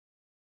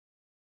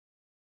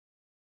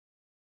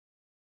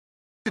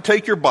to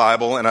take your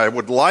Bible and I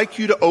would like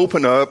you to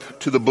open up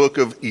to the book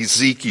of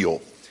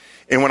Ezekiel.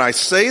 And when I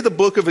say the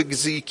book of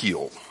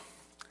Ezekiel,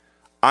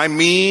 I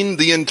mean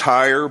the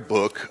entire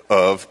book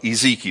of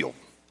Ezekiel.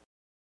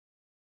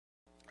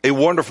 A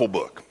wonderful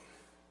book.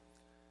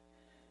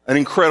 An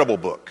incredible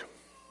book.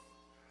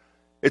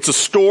 It's a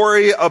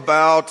story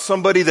about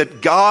somebody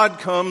that God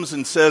comes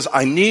and says,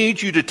 I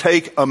need you to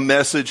take a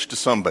message to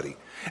somebody.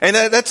 And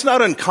that's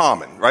not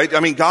uncommon, right? I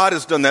mean, God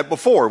has done that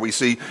before. We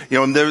see,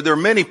 and there are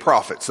many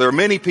prophets. There are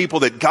many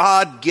people that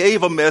God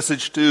gave a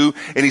message to,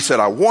 and he said,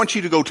 I want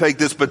you to go take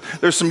this, but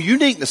there's some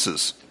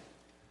uniquenesses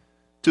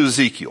to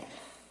Ezekiel.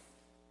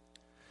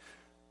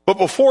 But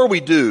before we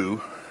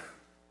do,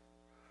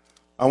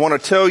 I want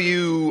to tell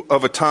you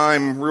of a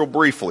time real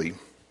briefly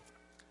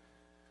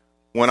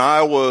when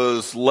it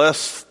was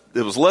less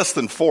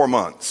than 4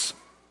 months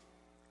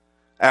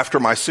after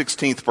my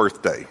 16th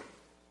birthday.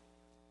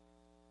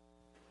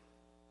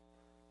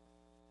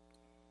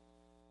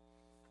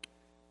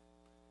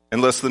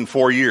 And less than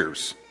 4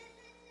 years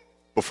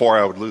before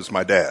I would lose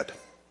my dad.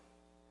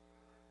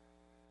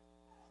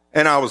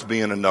 And I was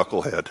being a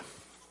knucklehead.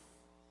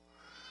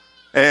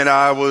 And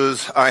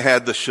I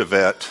had the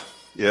Chevette.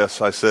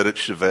 Yes, I said it,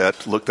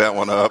 Chevette. Look that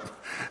one up.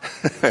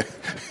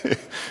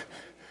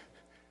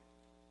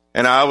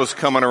 And I was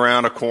coming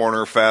around a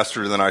corner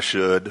faster than I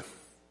should.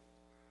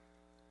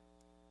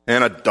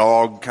 And a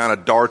dog kind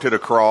of darted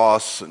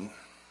across, and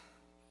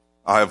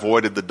I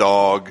avoided the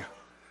dog.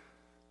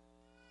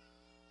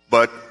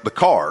 But the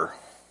car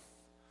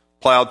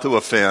plowed through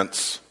a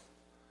fence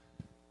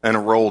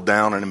and rolled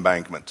down an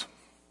embankment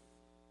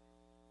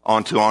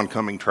onto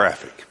oncoming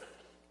traffic.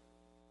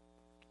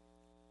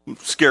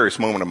 Scariest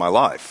moment of my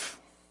life.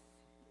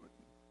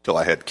 Till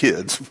I had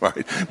kids,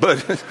 right?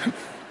 But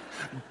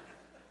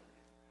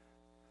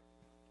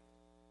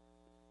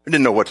I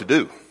didn't know what to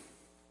do.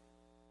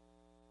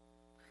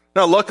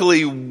 Now,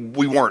 luckily,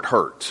 we weren't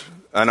hurt.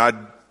 And I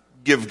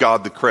give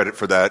God the credit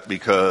for that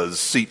because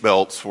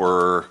seatbelts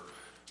were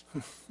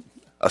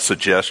a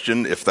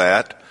suggestion, if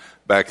that,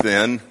 back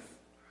then.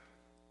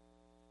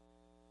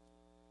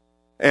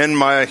 And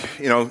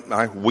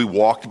we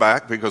walked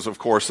back because, of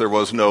course, there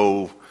was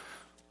no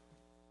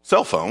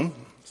cell phone.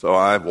 So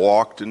I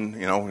walked and,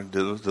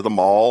 to the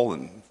mall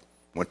and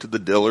went to the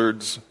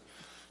Dillards,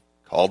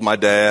 called my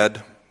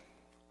dad.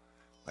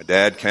 My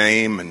dad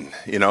came and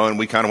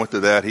we kind of went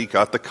through that. He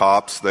got the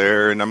cops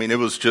there. And it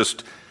was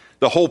just,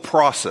 the whole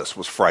process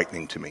was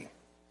frightening to me.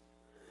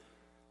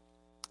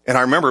 And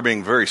I remember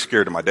being very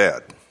scared of my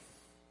dad,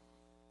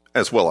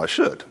 as well I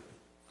should.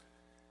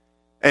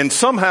 And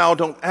somehow,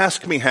 don't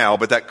ask me how,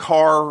 but that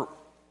car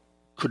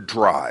could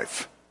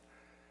drive.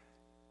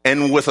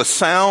 And with a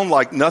sound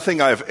like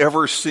nothing I've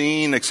ever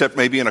seen, except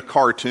maybe in a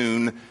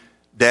cartoon,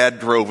 Dad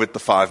drove it the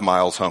 5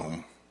 miles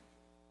home.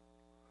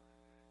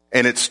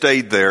 And it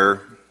stayed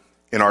there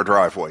in our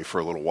driveway for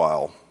a little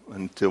while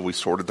until we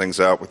sorted things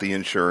out with the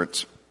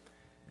insurance.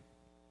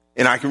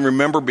 And I can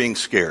remember being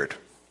scared.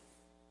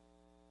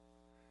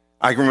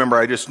 I can remember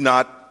I just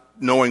not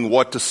knowing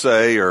what to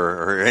say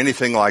or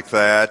anything like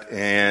that.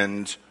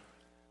 And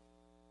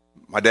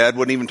my dad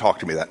wouldn't even talk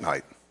to me that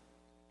night.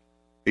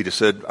 He just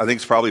said, I think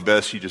it's probably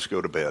best you just go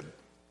to bed.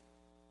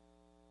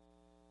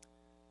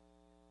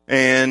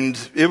 And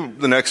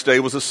the next day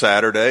was a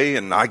Saturday,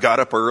 and I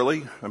got up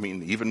early.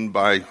 Even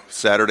by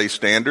Saturday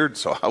standards.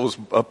 So I was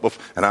up,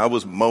 and I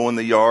was mowing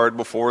the yard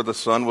before the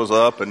sun was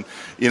up and,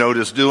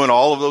 just doing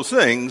all of those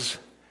things.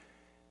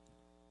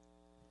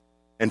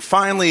 And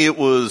finally, it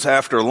was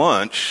after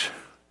lunch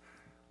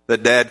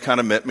that Dad kind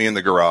of met me in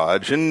the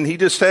garage, and he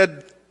just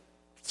had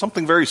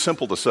something very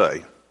simple to say.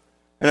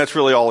 And that's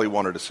really all he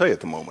wanted to say at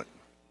the moment.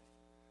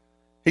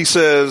 He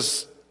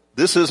says,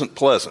 this isn't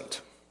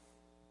pleasant.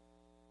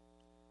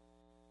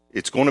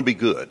 It's going to be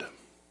good.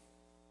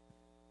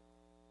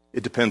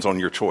 It depends on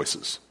your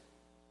choices.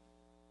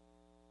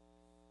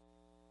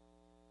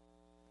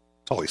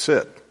 That's all he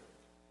said.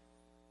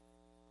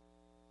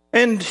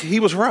 And he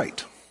was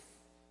right.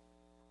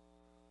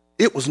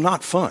 It was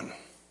not fun.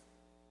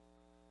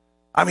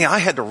 I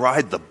had to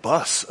ride the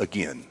bus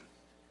again.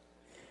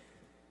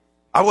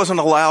 I wasn't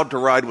allowed to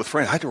ride with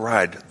friends. I had to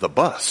ride the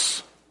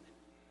bus.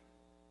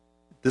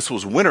 This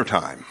was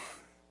wintertime.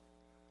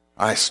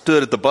 I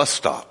stood at the bus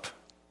stop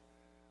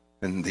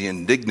and the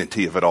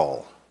indignity of it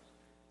all.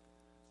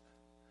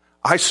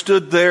 I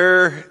stood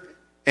there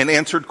and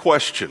answered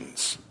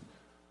questions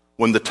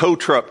when the tow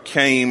truck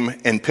came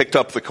and picked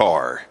up the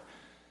car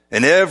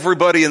and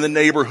everybody in the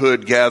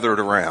neighborhood gathered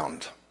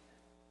around.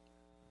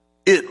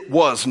 It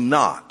was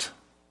not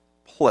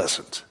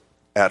pleasant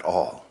at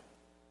all.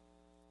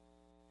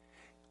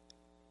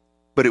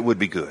 But it would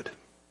be good.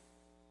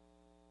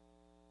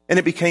 And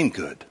it became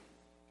good.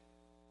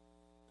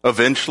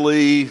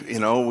 Eventually,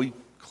 we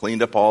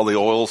cleaned up all the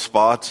oil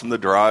spots in the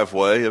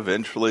driveway.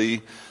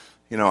 Eventually,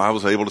 I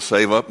was able to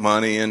save up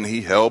money, and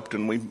he helped,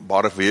 and we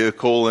bought a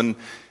vehicle, and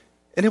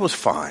it was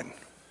fine.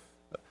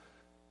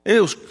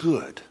 It was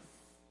good.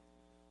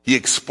 He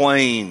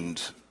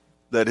explained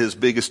that his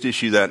biggest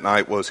issue that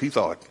night was he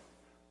thought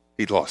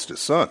he'd lost his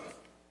son.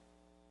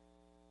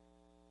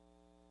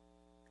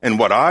 And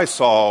what I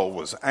saw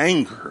was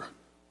anger,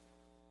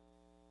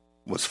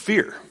 was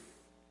fear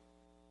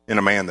in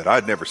a man that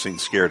I'd never seen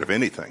scared of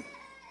anything.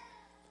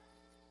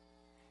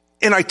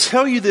 And I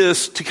tell you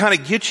this to kind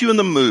of get you in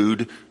the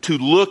mood to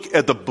look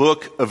at the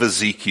book of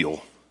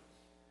Ezekiel.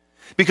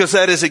 Because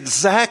that is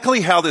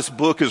exactly how this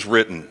book is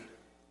written.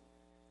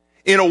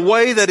 In a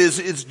way that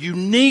is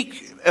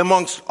unique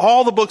amongst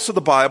all the books of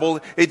the Bible.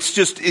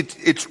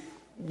 It's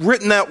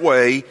written that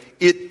way.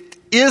 It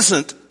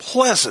isn't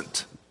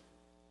pleasant.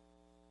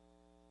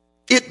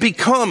 It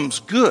becomes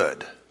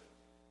good.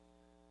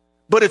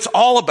 But it's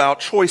all about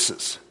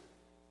choices.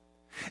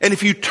 And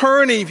if you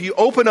turn and if you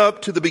open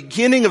up to the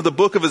beginning of the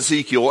book of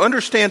Ezekiel,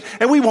 understand,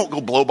 and we won't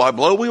go blow by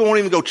blow, we won't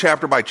even go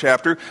chapter by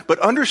chapter, but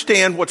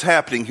understand what's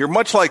happening here.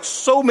 Much like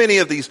so many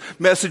of these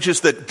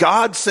messages that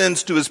God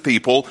sends to his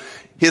people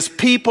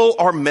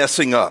are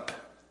messing up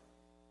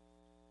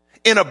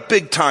in a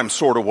big time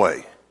sort of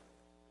way.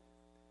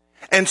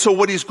 And so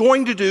what he's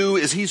going to do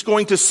is he's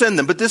going to send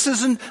them. But this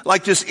isn't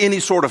like just any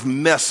sort of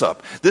mess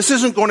up. This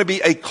isn't going to be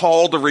a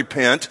call to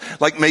repent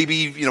like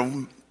maybe,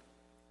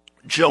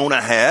 Jonah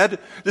had.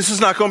 This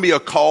is not going to be a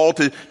call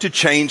to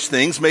change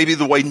things, maybe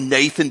the way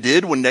Nathan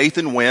did when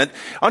Nathan went.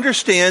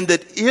 Understand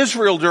that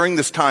Israel during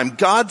this time,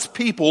 God's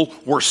people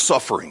were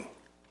suffering.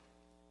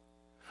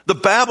 The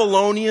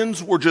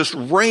Babylonians were just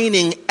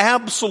raining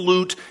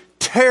absolute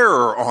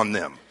terror on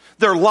them.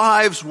 Their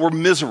lives were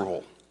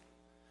miserable.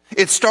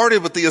 It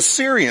started with the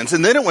Assyrians,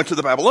 and then it went to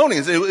the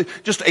Babylonians. It was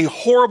just a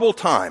horrible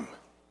time.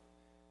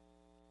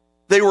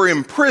 They were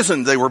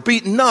imprisoned, they were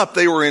beaten up,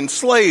 they were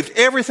enslaved,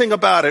 everything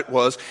about it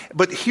was.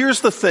 But here's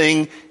the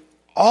thing,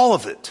 all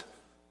of it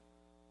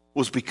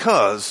was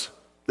because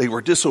they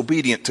were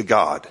disobedient to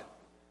God.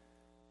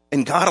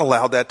 And God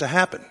allowed that to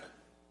happen.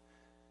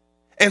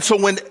 And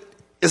so when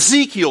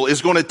Ezekiel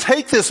is going to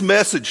take this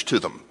message to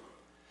them,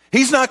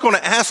 he's not going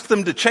to ask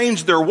them to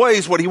change their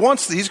ways. What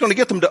he's going to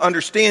get them to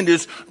understand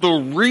is the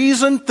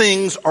reason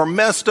things are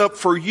messed up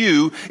for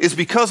you is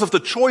because of the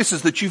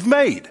choices that you've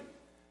made.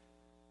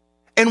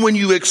 And when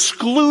you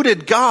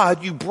excluded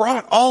God, you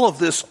brought all of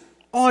this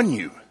on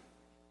you.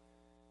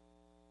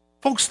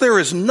 Folks, there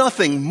is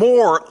nothing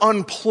more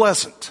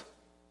unpleasant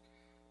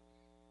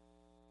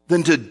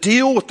than to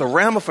deal with the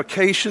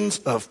ramifications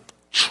of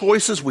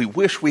choices we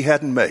wish we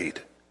hadn't made.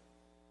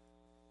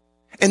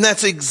 And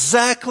that's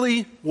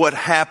exactly what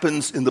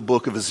happens in the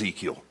book of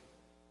Ezekiel.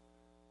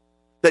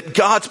 That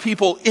God's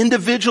people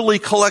individually,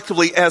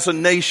 collectively, as a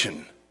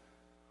nation,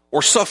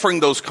 are suffering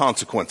those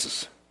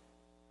consequences.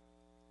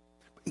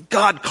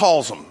 God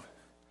calls them.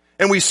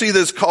 And we see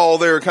this call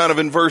there kind of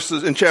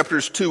in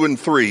chapters 2 and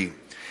 3.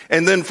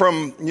 And then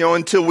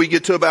until we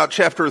get to about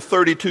chapter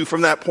 32,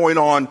 from that point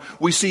on,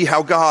 we see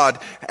how God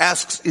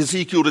asks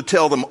Ezekiel to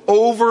tell them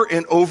over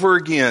and over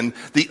again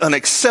the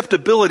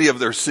unacceptability of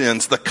their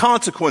sins, the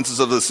consequences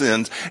of the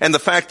sins, and the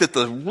fact that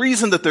the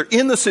reason that they're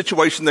in the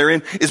situation they're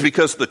in is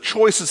because of the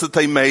choices that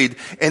they made,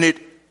 and it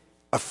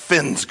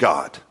offends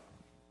God.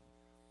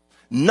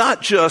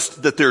 Not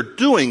just that they're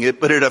doing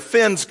it, but it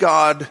offends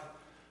God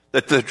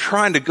that they're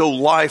trying to go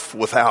life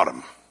without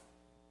him.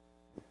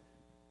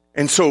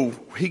 And so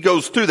he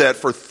goes through that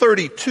for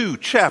 32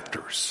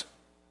 chapters.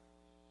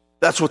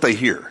 That's what they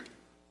hear.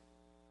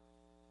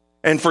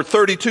 And for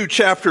 32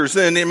 chapters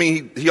then,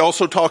 he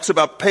also talks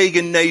about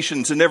pagan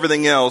nations and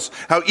everything else,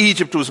 how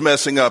Egypt was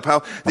messing up,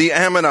 how the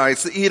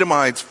Ammonites, the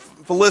Edomites,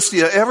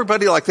 Philistia,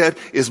 everybody like that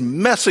is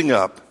messing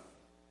up.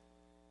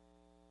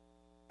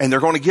 And they're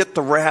going to get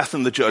the wrath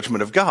and the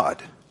judgment of God.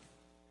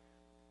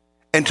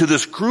 And to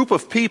this group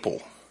of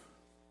people,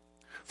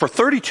 for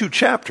 32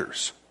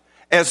 chapters,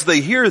 as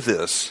they hear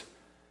this,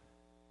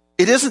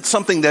 it isn't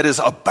something that is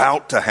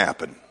about to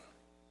happen.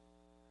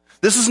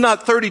 This is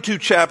not 32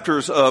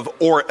 chapters of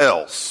or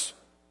else.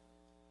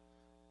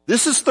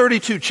 This is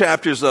 32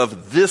 chapters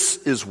of this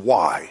is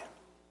why.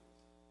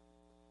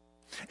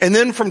 And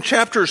then from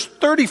chapters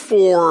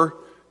 34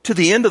 to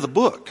the end of the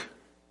book,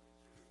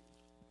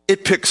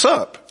 it picks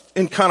up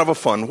in kind of a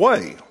fun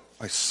way.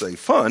 I say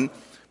fun,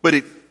 but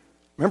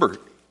remember,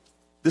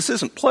 this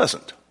isn't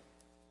pleasant.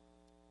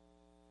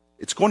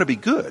 It's going to be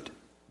good.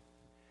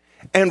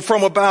 And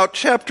from about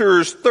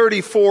chapters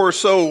 34 or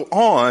so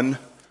on,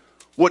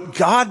 what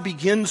God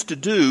begins to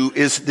do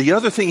is the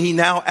other thing he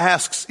now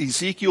asks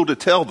Ezekiel to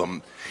tell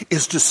them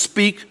is to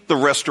speak the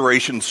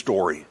restoration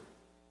story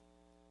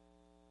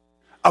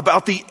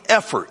about the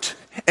effort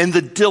and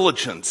the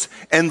diligence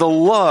and the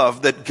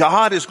love that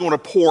God is going to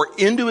pour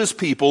into his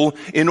people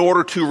in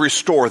order to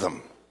restore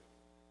them,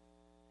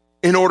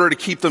 in order to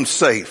keep them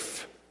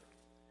safe,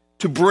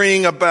 to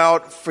bring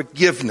about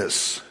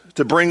forgiveness,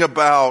 to bring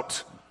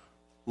about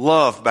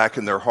love back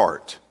in their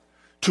heart,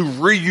 to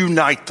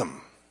reunite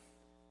them.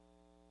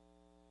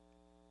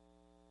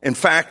 In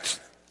fact,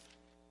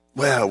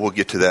 we'll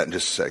get to that in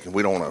just a second.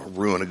 We don't want to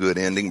ruin a good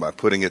ending by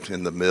putting it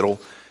in the middle.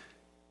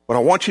 What I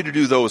want you to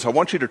do, though, is I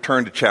want you to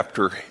turn to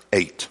chapter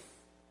 8.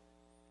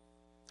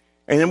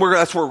 And then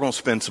that's where we're going to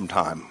spend some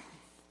time.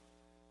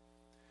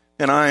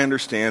 And I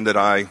understand that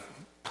I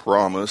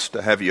promised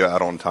to have you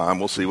out on time.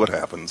 We'll see what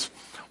happens.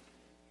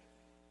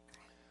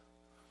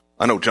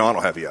 I know John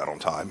will have you out on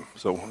time,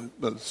 so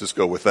let's just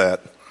go with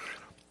that.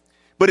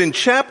 But in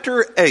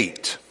chapter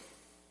 8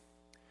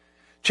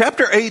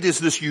 is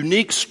this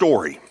unique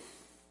story.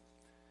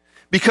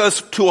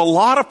 Because to a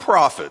lot of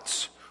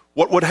prophets,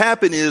 what would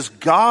happen is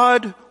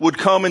God would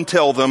come and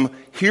tell them,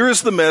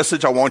 here's the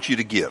message I want you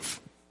to give.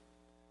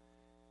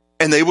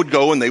 And they would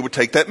go and they would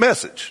take that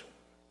message.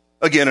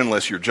 Again,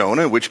 unless you're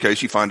Jonah, in which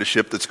case you find a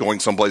ship that's going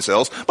someplace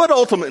else. But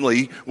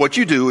ultimately, what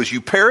you do is you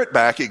parrot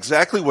back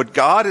exactly what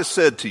God has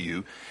said to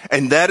you,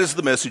 and that is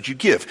the message you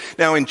give.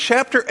 Now, in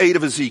chapter 8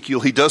 of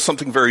Ezekiel, he does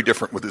something very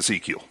different with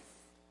Ezekiel.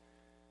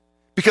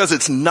 Because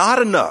it's not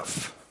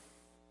enough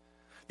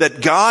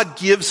that God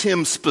gives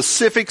him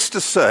specifics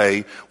to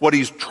say. What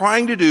he's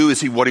trying to do is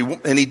he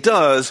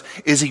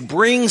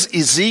brings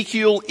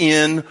Ezekiel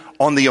in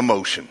on the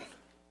emotion.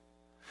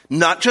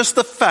 Not just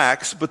the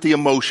facts, but the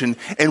emotion.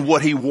 And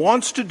what he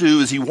wants to do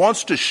is he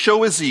wants to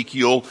show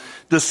Ezekiel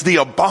the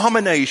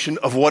abomination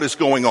of what is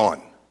going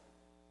on.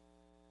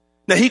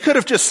 Now, he could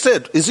have just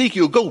said,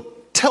 Ezekiel, go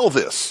tell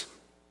this.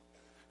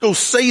 Go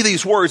say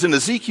these words, and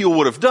Ezekiel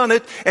would have done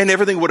it, and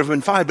everything would have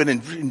been fine. But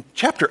in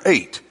chapter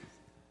 8,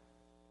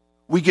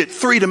 we get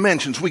 3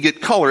 dimensions. We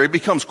get color. It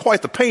becomes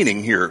quite the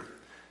painting here.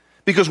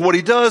 Because what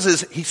he does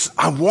is,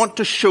 I want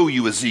to show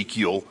you,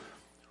 Ezekiel,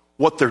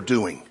 what they're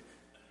doing.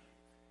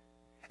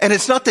 And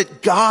it's not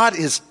that God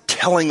is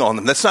telling on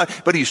them. That's not,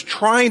 but he's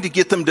trying to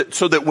get them to,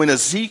 so that when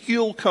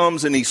Ezekiel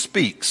comes and he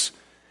speaks,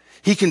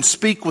 he can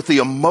speak with the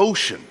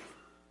emotion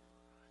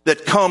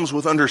that comes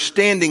with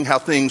understanding how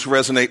things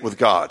resonate with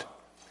God.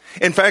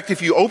 In fact,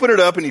 if you open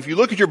it up and if you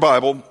look at your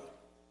Bible,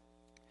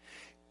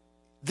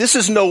 this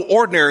is no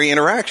ordinary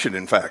interaction,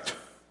 in fact.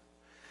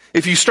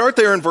 If you start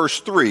there in verse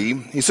 3,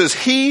 he says,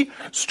 he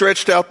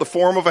stretched out the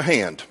form of a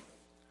hand.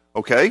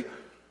 Okay?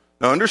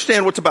 Now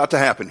understand what's about to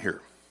happen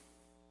here.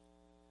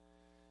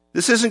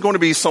 This isn't going to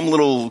be some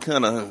little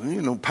kind of,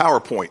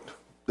 PowerPoint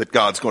that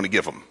God's going to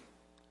give them.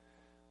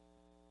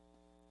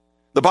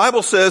 The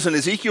Bible says in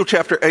Ezekiel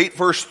chapter 8,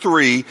 verse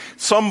 3,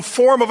 some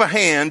form of a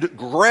hand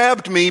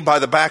grabbed me by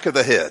the back of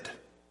the head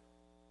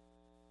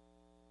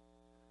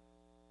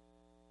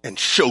and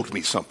showed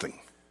me something.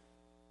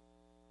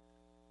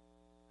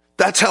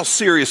 That's how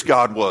serious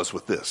God was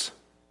with this.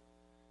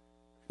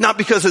 Not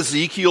because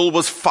Ezekiel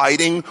was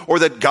fighting or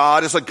that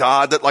God is a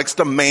God that likes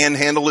to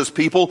manhandle his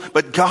people,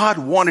 but God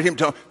wanted him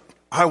to,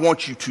 I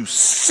want you to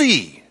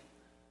see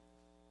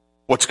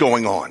what's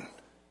going on.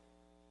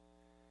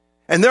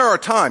 And there are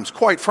times,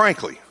 quite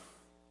frankly,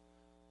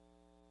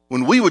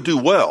 when we would do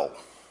well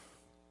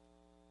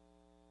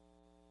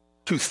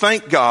to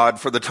thank God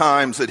for the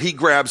times that he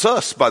grabs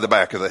us by the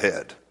back of the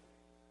head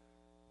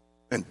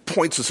and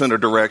points us in a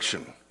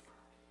direction.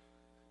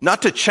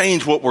 Not to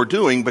change what we're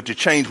doing, but to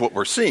change what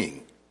we're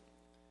seeing.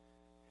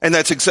 And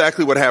that's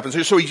exactly what happens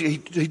here. So he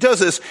does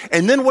this,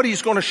 and then what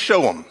he's going to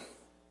show them.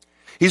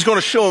 He's going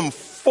to show them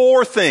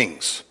 4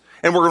 things.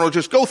 And we're going to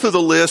just go through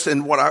the list,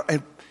 and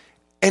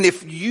and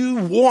if you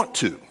want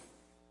to,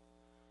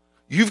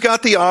 you've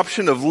got the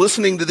option of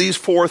listening to these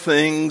 4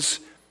 things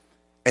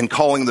and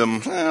calling them,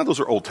 those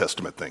are Old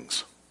Testament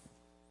things.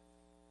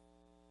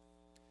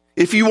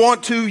 If you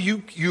want to,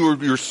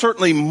 you're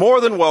certainly more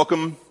than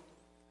welcome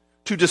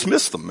to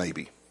dismiss them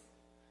maybe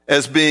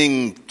as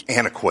being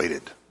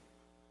antiquated.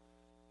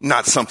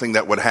 Not something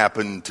that would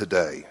happen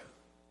today.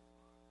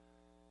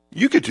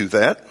 You could do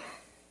that.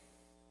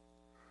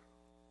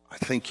 I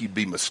think you'd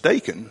be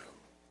mistaken.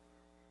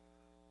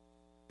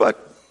 But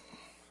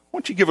why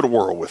don't you give it a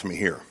whirl with me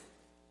here?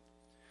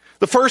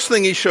 The first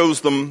thing he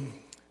shows them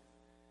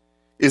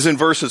is in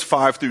verses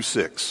 5 through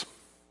 6.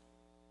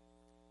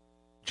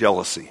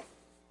 Jealousy.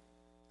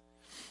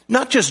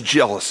 Not just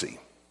jealousy,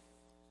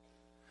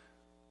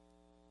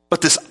 but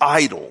this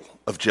idol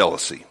of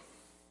jealousy.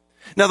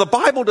 Now, the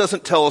Bible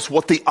doesn't tell us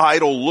what the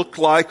idol looked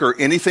like or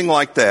anything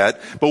like that,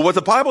 but what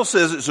the Bible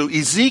says is, so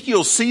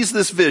Ezekiel sees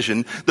this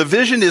vision. The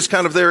vision is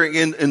kind of there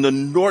in the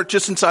north,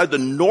 just inside the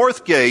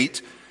north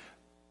gate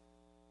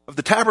of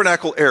the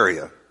tabernacle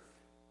area.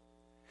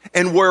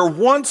 And where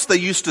once they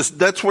used to,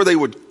 that's where they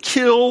would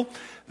kill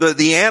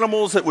the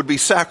animals that would be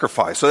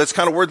sacrificed. So that's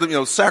kind of where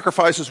the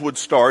sacrifices would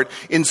start.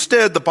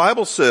 Instead, the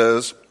Bible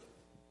says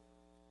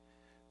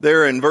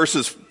there in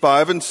verses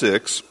 5 and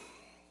 6,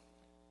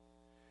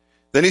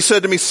 then he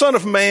said to me, Son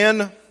of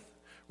man,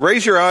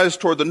 raise your eyes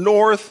toward the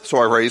north. So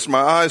I raised my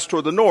eyes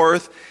toward the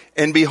north,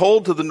 and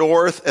behold, to the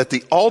north at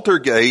the altar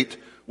gate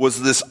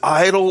was this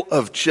idol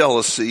of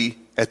jealousy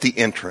at the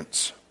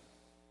entrance.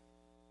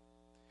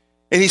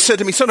 And he said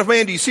to me, Son of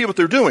man, do you see what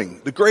they're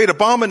doing? The great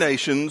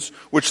abominations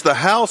which the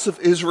house of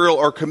Israel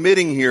are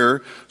committing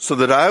here, so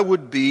that I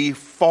would be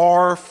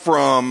far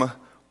from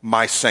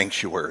my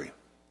sanctuary.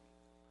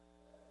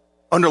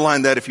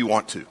 Underline that if you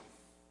want to.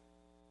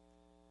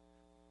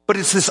 But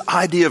it's this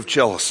idea of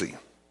jealousy.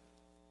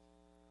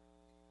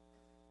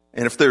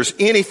 And if there's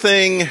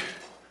anything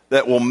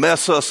that will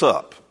mess us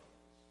up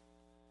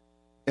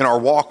in our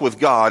walk with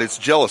God, it's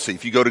jealousy.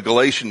 If you go to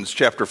Galatians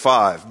chapter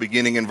 5,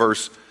 beginning in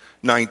verse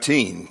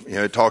 19,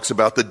 it talks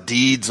about the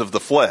deeds of the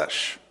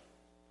flesh.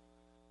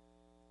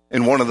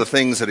 And one of the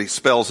things that he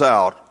spells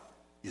out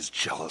is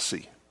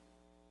jealousy.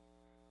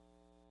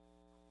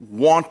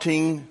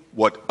 Wanting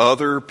what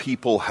other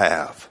people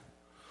have.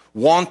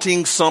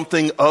 Wanting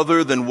something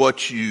other than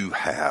what you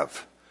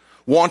have.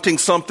 Wanting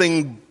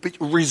something,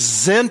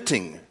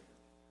 resenting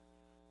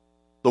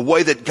the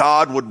way that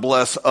God would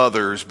bless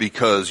others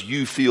because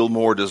you feel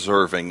more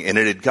deserving. And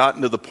it had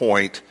gotten to the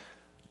point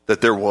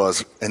that there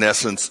was, in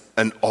essence,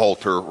 an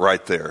altar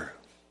right there.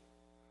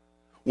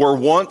 Where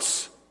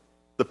once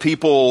the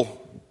people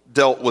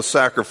dealt with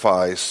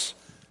sacrifice,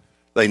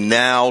 they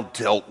now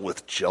dealt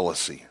with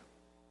jealousy.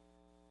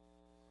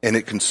 And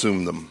it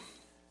consumed them.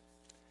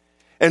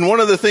 And one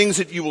of the things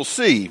that you will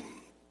see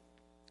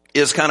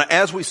is kind of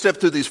as we step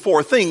through these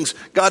four things,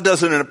 God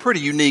does it in a pretty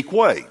unique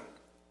way.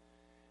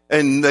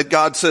 And that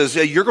God says,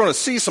 yeah, you're going to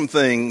see some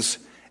things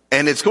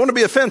and it's going to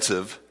be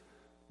offensive,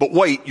 but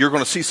wait, you're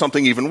going to see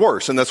something even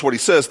worse. And that's what he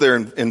says there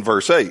in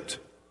verse 8.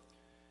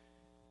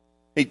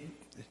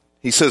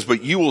 He says,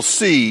 but you will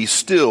see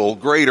still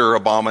greater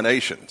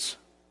abominations.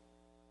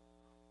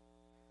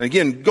 And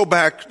again, go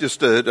back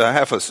just a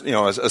half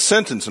a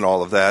sentence and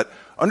all of that.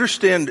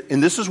 Understand,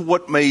 and this is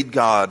what made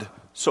God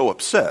so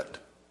upset.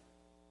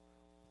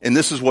 And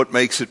this is what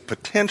makes it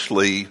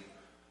potentially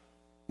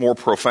more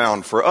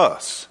profound for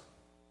us.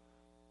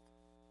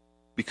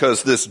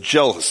 Because this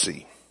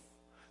jealousy,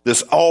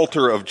 this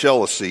altar of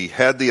jealousy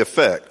had the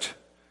effect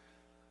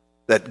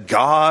that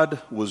God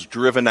was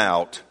driven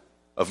out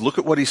of, look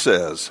at what he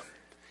says.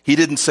 He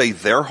didn't say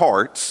their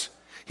hearts.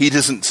 He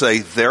doesn't say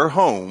their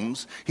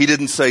homes. He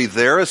didn't say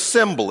their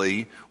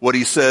assembly. What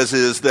he says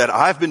is that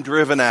I've been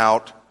driven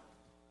out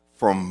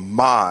from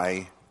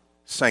my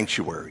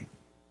sanctuary.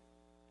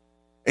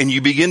 And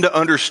you begin to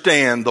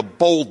understand the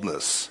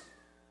boldness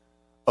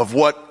of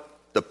what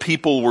the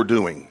people were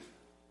doing.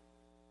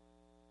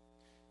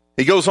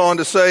 He goes on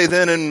to say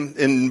then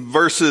in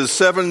verses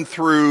 7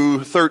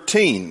 through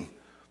 13,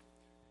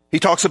 he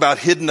talks about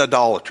hidden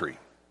idolatry.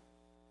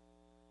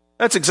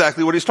 That's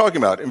exactly what he's talking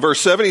about. In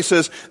verse 7 he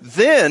says,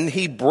 then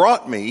he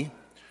brought me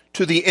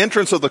to the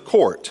entrance of the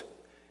court.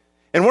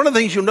 And one of the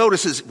things you'll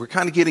notice is we're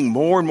kind of getting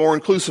more and more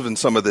inclusive in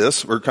some of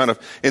this. We're kind of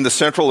in the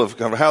central of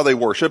kind of how they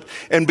worship.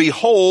 And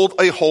behold,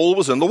 a hole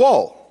was in the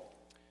wall.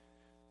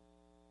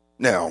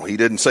 Now, he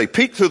didn't say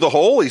peek through the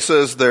hole. He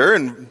says there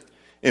in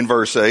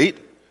verse 8,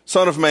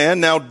 Son of man,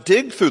 now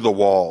dig through the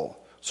wall.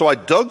 So I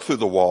dug through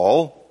the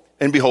wall,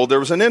 and behold, there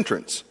was an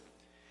entrance.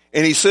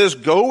 And he says,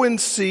 go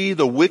and see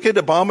the wicked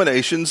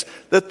abominations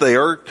that they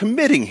are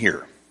committing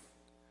here.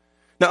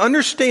 Now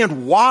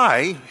understand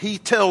why he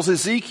tells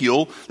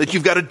Ezekiel that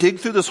you've got to dig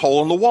through this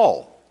hole in the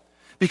wall.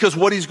 Because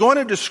what he's going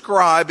to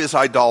describe is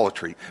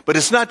idolatry. But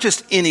it's not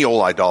just any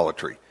old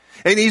idolatry.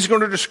 And he's going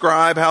to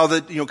describe how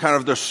that, kind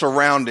of the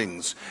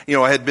surroundings,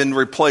 had been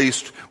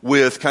replaced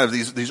with kind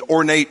of these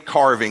ornate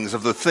carvings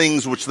of the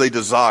things which they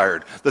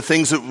desired, the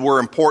things that were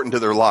important to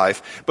their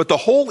life. But the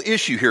whole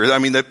issue here,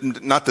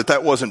 not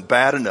that wasn't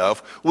bad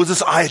enough, was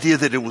this idea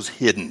that it was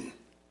hidden.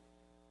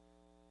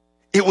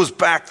 It was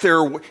back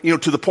there,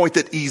 to the point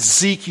that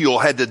Ezekiel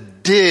had to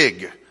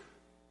dig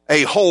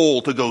a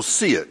hole to go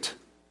see it.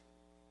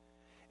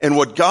 And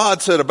what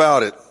God said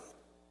about it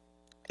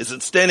is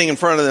that standing in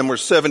front of them were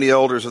 70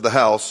 elders of the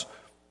house,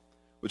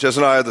 which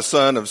Jezaniah the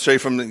son of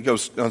Shaphan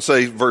goes on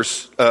say,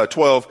 verse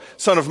 12,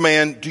 Son of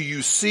man, do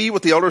you see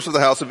what the elders of the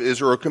house of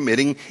Israel are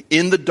committing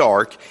in the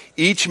dark,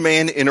 each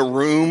man in a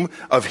room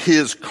of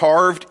his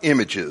carved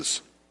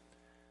images?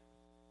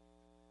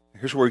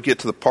 Here's where we get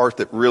to the part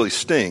that really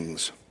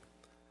stings.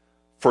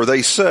 For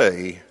they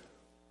say,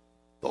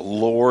 the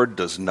Lord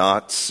does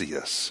not see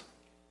us.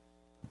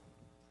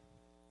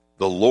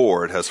 The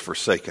Lord has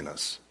forsaken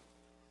us.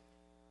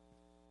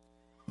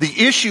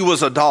 The issue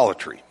was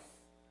idolatry.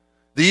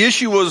 The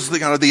issue was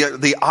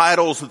the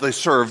idols that they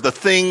served, the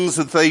things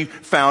that they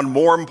found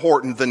more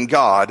important than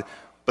God.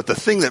 But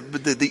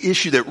the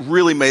issue that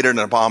really made it an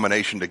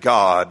abomination to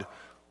God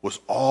was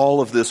all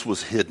of this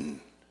was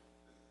hidden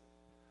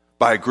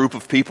by a group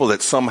of people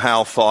that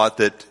somehow thought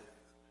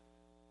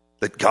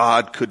that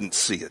God couldn't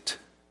see it.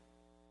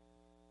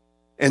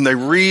 And the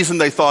reason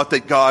they thought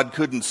that God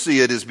couldn't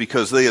see it is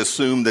because they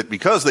assumed that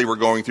because they were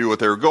going through what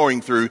they were going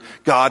through,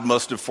 God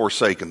must have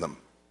forsaken them.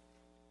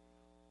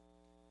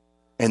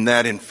 And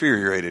that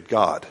infuriated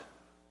God.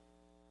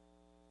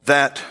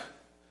 That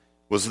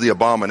was the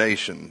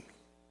abomination.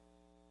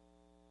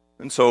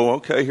 And so,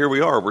 okay, here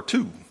we are. We're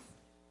two.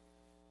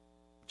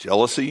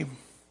 Jealousy,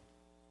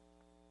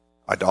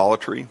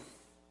 idolatry.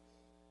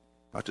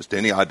 Not just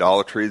any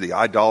idolatry, the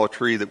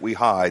idolatry that we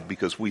hide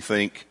because we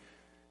think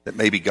that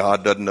maybe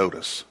God doesn't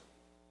notice.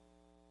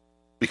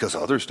 Because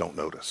others don't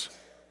notice.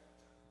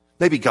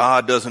 Maybe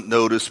God doesn't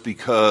notice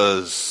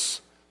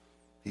because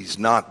He's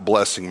not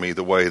blessing me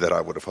the way that I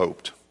would have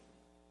hoped.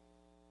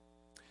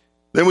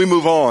 Then we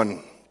move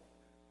on.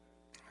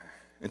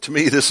 And to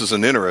me, this is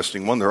an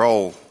interesting one. They're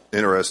all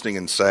interesting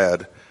and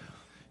sad.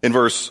 In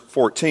verse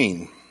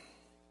 14.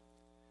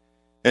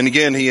 And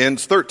again, he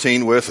ends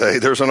 13 with, hey,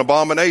 there's an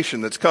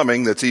abomination that's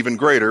coming that's even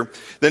greater.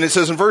 Then it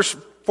says in verse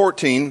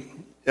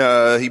 14,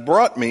 he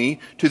brought me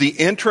to the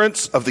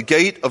entrance of the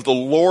gate of the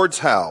Lord's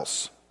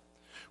house,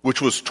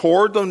 which was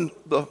toward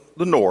the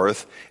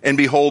north, and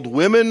behold,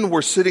 women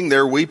were sitting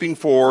there weeping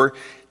for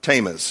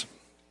Tammuz.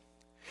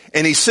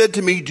 And he said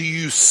to me, do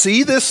you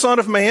see this, son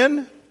of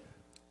man?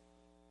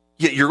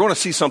 Yet you're going to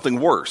see something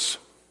worse.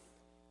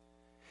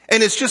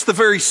 And it's just the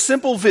very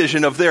simple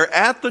vision of there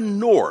at the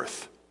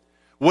north,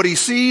 what he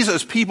sees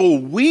as people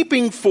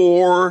weeping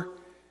for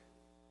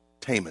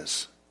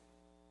Tammuz.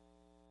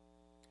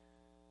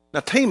 Now,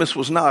 Tammuz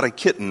was not a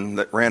kitten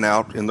that ran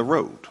out in the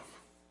road.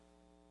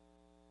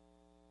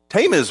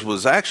 Tammuz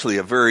was actually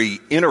a very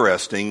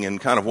interesting and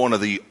kind of one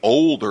of the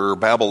older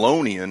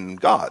Babylonian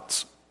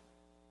gods.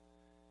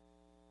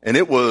 And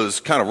it was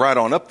kind of right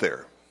on up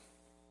there.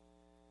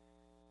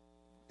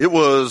 It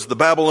was the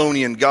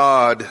Babylonian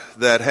god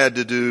that had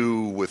to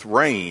do with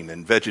rain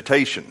and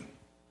vegetation.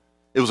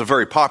 It was a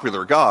very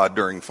popular god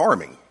during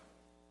farming.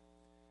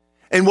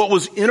 And what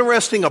was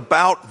interesting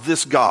about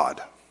this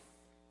god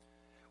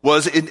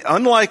was,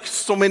 unlike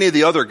so many of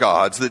the other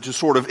gods that just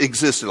sort of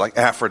existed, like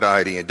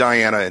Aphrodite and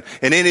Diana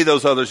and any of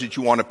those others that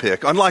you want to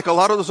pick, unlike a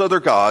lot of those other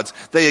gods,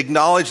 they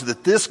acknowledge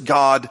that this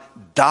god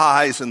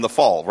dies in the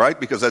fall, right?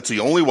 Because that's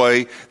the only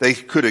way they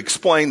could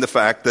explain the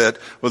fact that,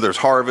 well, there's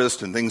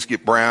harvest and things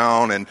get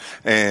brown and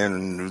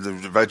the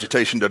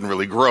vegetation doesn't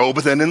really grow,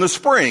 but then in the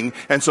spring.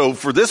 And so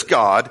for this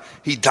god,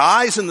 he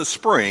dies in the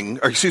spring,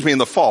 in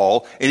the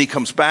fall, and he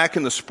comes back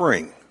in the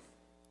spring.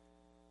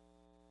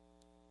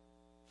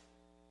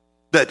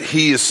 That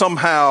he is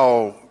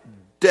somehow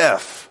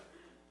deaf,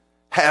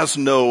 has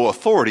no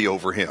authority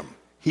over him.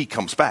 He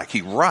comes back.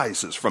 He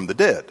rises from the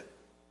dead.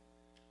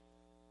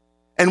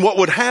 And what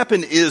would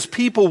happen is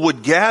people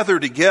would gather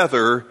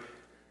together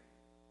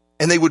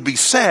and they would be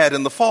sad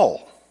in the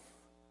fall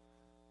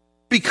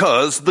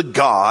because the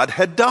god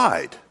had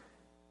died.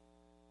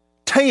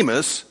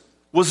 Tammuz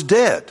was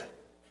dead.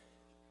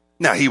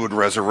 Now he would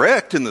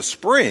resurrect in the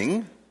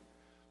spring,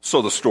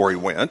 so the story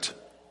went.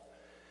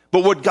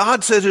 But what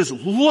God says is,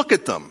 look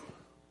at them.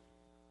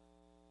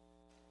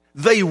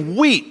 They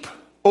weep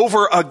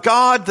over a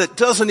God that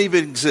doesn't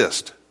even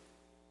exist.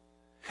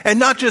 And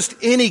not just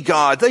any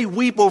God. They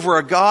weep over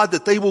a God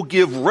that they will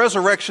give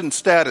resurrection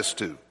status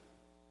to.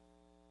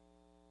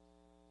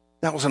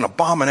 That was an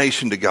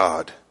abomination to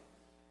God.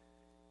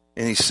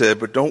 And he said,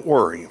 but don't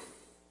worry.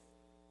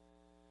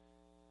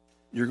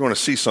 You're going to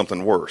see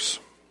something worse.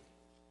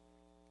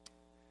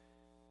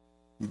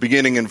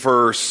 Beginning in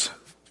verse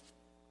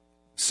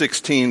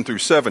 16 through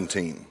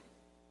 17.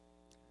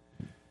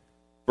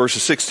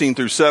 Verses 16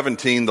 through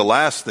 17, the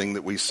last thing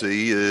that we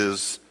see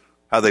is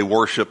how they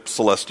worship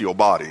celestial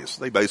bodies.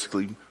 They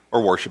basically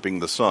are worshiping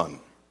the sun.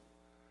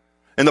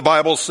 And the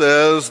Bible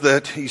says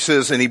that, he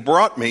says, and he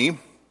brought me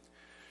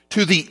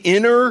to the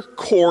inner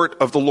court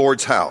of the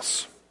Lord's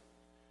house,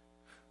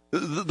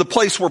 the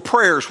place where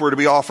prayers were to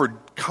be offered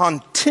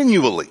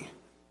continually.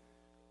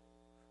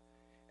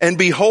 And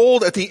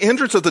behold, at the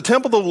entrance of the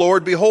temple of the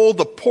Lord, behold,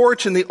 the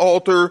porch and the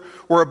altar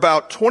were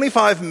about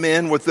 25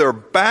 men with their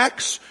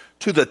backs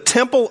to the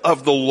temple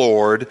of the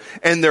Lord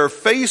and their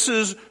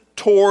faces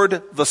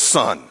toward the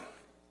sun.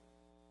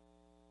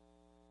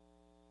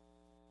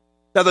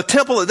 Now the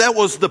temple, that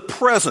was the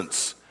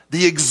presence,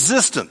 the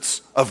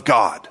existence of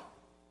God.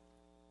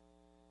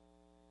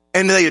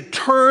 And they had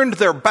turned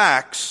their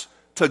backs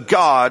to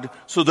God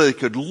so they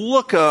could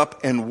look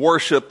up and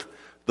worship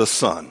the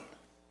sun.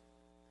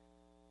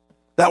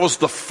 That was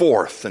the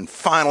fourth and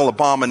final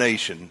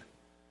abomination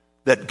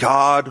that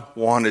God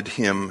wanted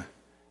him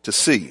to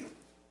see.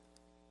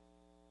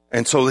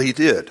 And so he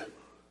did.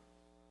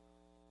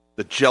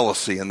 The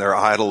jealousy and their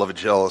idol of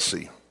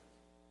jealousy.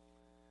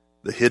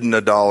 The hidden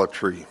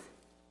idolatry.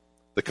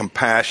 The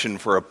compassion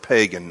for a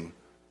pagan.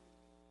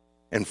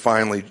 And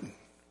finally,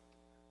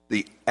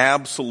 the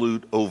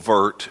absolute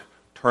overt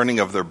turning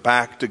of their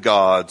back to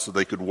God so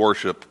they could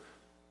worship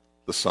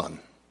the sun.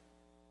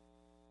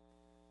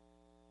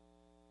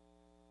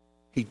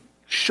 He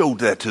showed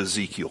that to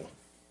Ezekiel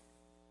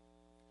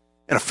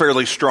in a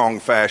fairly strong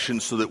fashion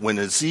so that when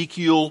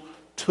Ezekiel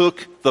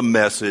took the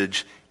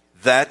message,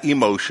 that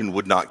emotion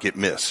would not get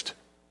missed.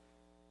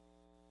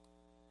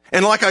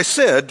 And like I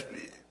said,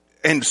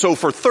 and so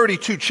for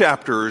 32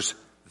 chapters,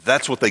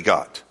 that's what they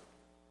got.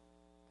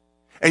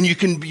 And you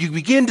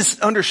begin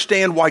to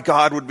understand why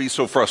God would be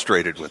so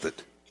frustrated with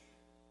it.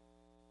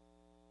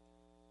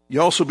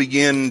 You also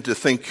begin to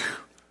think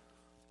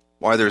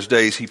why there's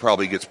days he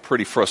probably gets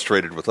pretty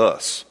frustrated with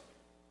us,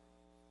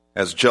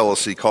 as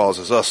jealousy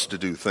causes us to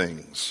do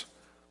things.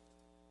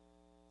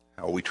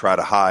 How we try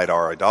to hide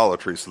our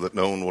idolatry so that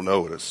no one will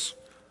notice.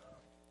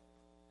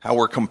 How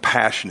we're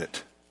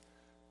compassionate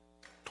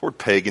toward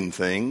pagan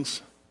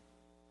things.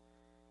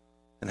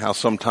 And how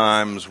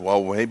sometimes,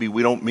 well, maybe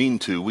we don't mean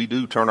to, we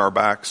do turn our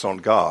backs on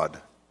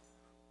God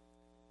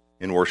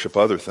and worship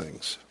other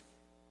things.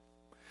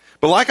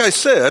 But like I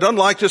said,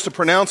 unlike just a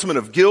pronouncement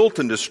of guilt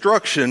and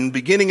destruction,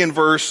 beginning in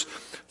verse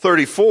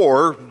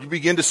 34, you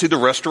begin to see the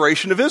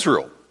restoration of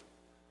Israel.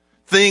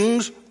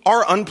 Things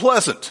are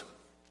unpleasant.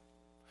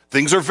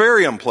 Things are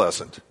very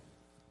unpleasant.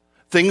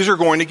 things are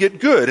going to get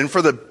good. And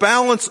for the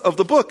balance of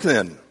the book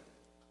then,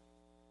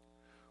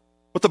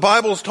 what the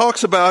Bible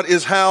talks about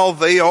is how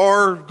they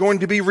are going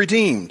to be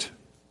redeemed.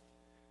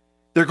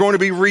 They're going to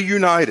be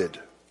reunited.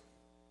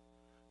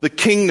 The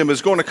kingdom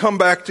is going to come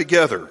back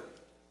together.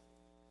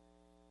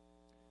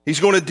 He's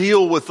going to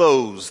deal with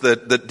those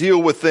that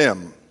deal with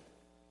them.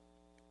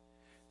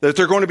 That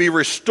they're going to be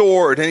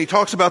restored. And he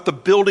talks about the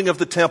building of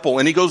the temple.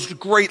 And he goes to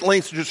great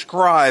lengths to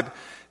describe,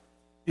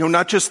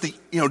 not just the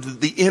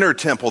inner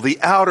temple, the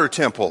outer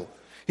temple.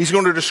 He's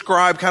going to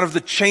describe kind of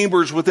the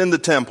chambers within the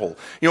temple.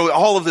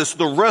 All of this,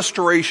 the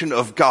restoration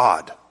of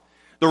God.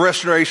 The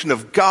restoration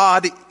of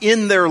God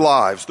in their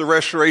lives. The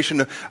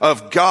restoration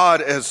of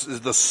God as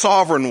the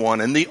sovereign one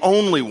and the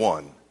only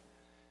one.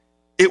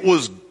 It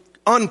was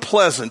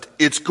unpleasant.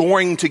 It's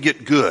going to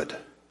get good.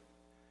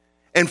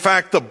 In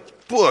fact, the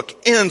book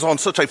ends on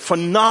such a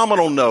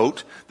phenomenal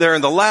note. There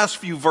in the last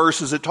few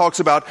verses, it talks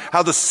about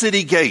how the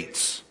city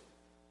gates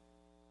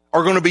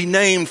are going to be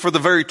named for the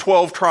very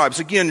 12 tribes.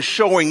 Again,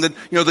 showing that,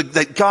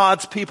 that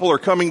God's people are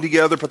coming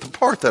together. But the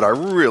part that I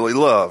really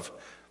love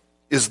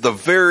is the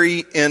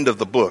very end of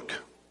the book.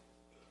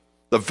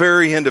 The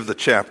very end of the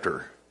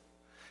chapter.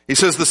 He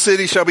says, the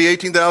city shall be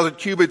 18,000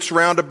 cubits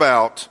round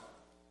about.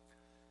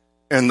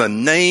 And the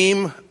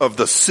name of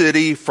the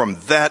city from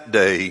that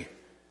day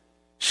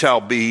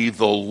shall be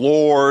the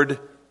Lord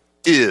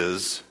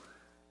is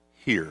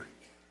here.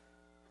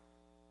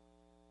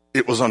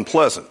 It was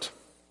unpleasant.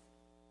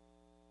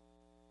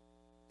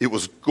 It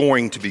was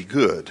going to be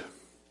good.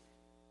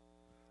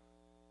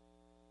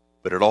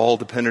 But it all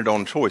depended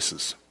on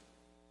choices.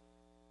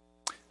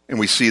 And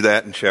we see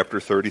that in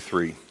chapter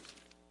 33.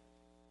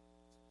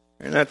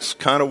 And that's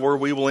kind of where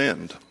we will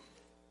end.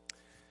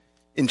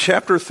 In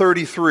chapter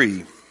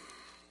 33,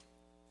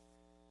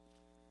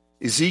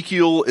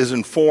 Ezekiel is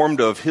informed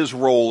of his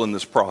role in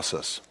this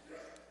process.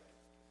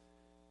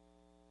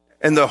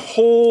 And the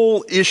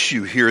whole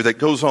issue here that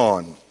goes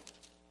on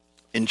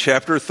in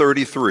chapter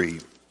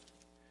 33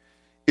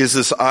 is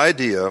this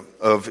idea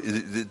of,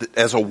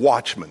 as a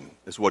watchman,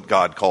 is what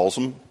God calls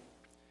him.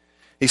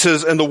 He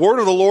says, and the word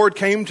of the Lord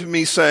came to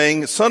me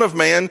saying, Son of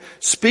man,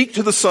 speak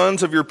to the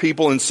sons of your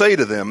people and say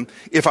to them,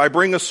 if I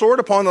bring a sword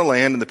upon the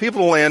land and the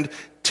people of the land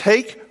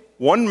take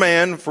one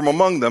man from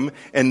among them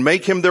and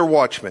make him their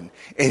watchman,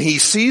 and he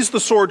sees the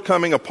sword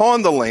coming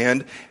upon the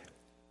land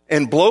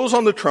and blows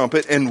on the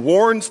trumpet and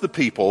warns the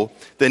people,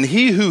 then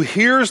he who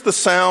hears the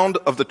sound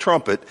of the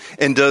trumpet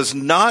and does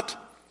not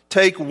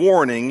take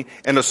warning,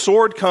 and a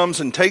sword comes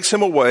and takes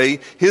him away,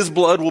 his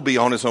blood will be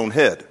on his own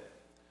head.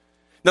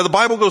 Now the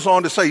Bible goes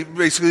on to say,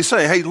 basically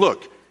say, hey,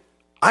 look,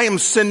 I am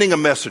sending a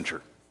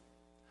messenger.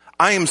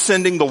 I am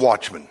sending the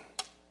watchman.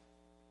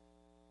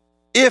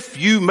 If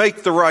you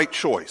make the right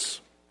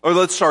choice, or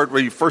let's start,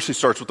 first he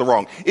starts with the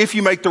wrong. If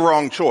you make the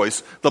wrong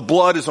choice, the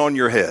blood is on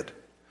your head.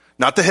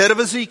 Not the head of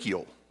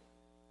Ezekiel.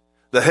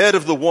 The head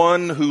of the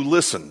one who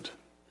listened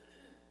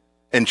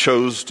and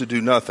chose to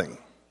do nothing.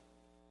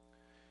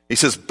 He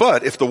says,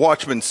 but if the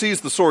watchman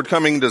sees the sword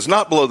coming and does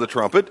not blow the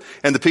trumpet,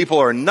 and the people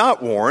are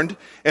not warned,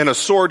 and a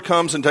sword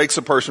comes and takes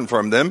a person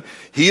from them,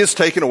 he is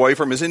taken away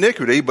from his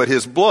iniquity, but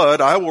his blood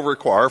I will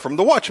require from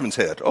the watchman's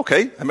head.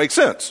 Okay, that makes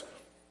sense.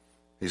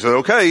 He said,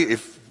 okay,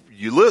 if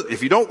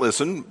you don't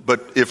listen,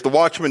 but if the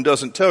watchman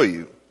doesn't tell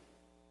you.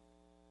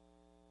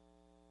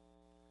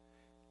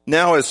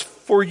 Now as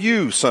for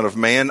you, son of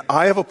man,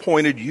 I have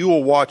appointed you a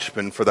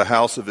watchman for the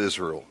house of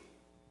Israel.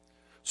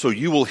 So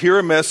you will hear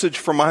a message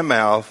from my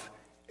mouth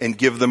and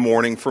give them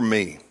warning from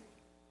me.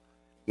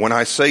 When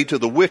I say to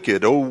the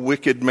wicked, O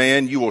wicked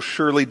man, you will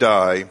surely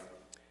die,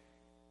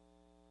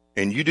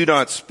 and you do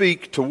not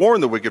speak to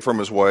warn the wicked from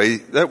his way,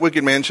 that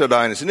wicked man shall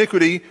die in his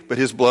iniquity, but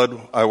his blood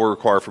I will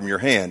require from your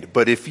hand.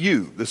 But if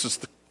you, this is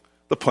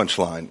the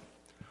punchline,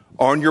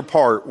 on your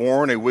part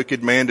warn a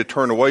wicked man to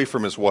turn away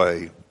from his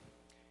way,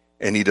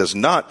 and he does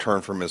not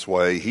turn from his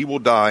way, he will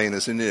die in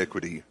his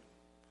iniquity,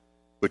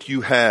 but you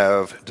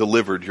have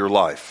delivered your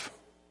life.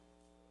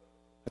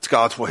 That's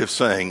God's way of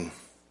saying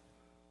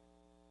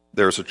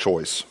there's a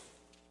choice.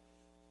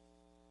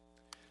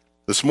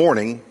 This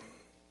morning,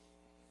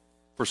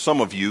 for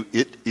some of you,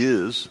 it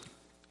is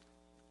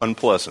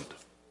unpleasant.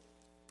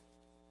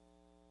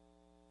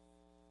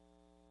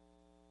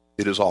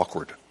 It is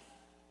awkward.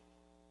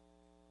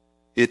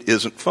 It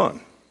isn't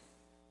fun.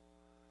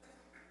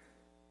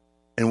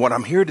 And what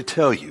I'm here to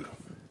tell you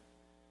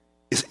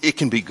is it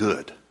can be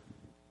good.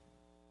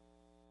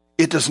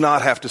 It does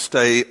not have to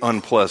stay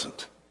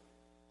unpleasant.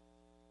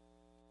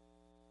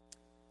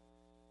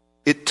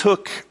 It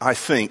took, I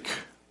think,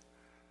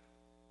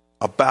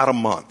 about a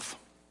month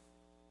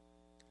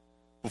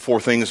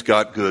before things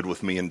got good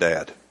with me and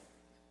Dad.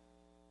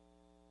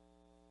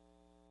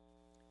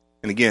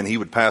 And again, he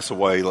would pass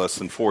away less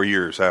than 4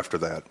 years after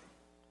that.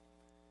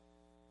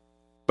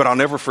 But I'll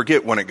never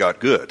forget when it got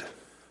good.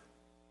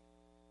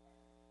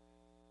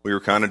 We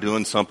were kind of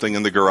doing something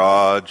in the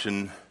garage,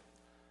 and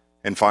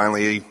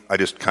finally I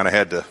just kind of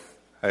had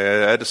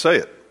to say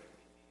it.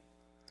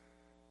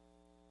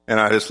 And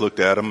I just looked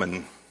at him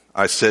and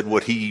I said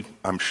what he,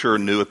 I'm sure,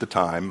 knew at the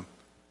time.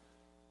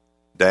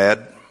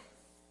 Dad,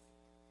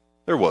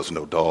 there was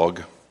no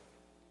dog.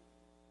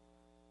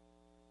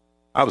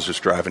 I was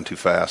just driving too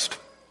fast.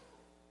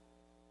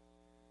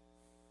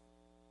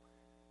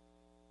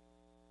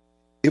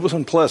 It was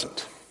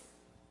unpleasant.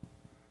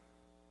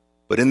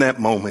 But in that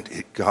moment,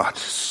 it got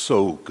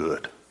so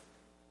good.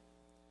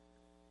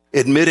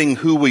 Admitting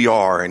who we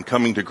are and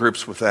coming to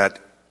grips with that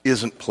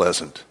isn't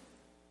pleasant.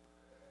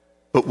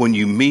 But when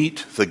you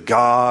meet the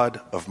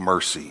God of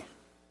mercy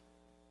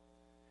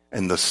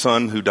and the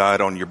Son who died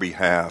on your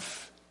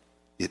behalf,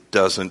 it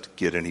doesn't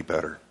get any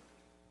better.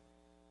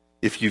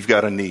 If you've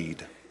got a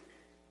need,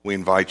 we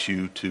invite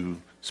you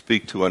to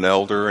speak to an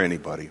elder or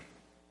anybody.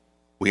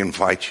 We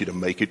invite you to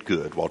make it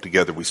good while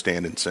together we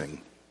stand and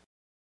sing.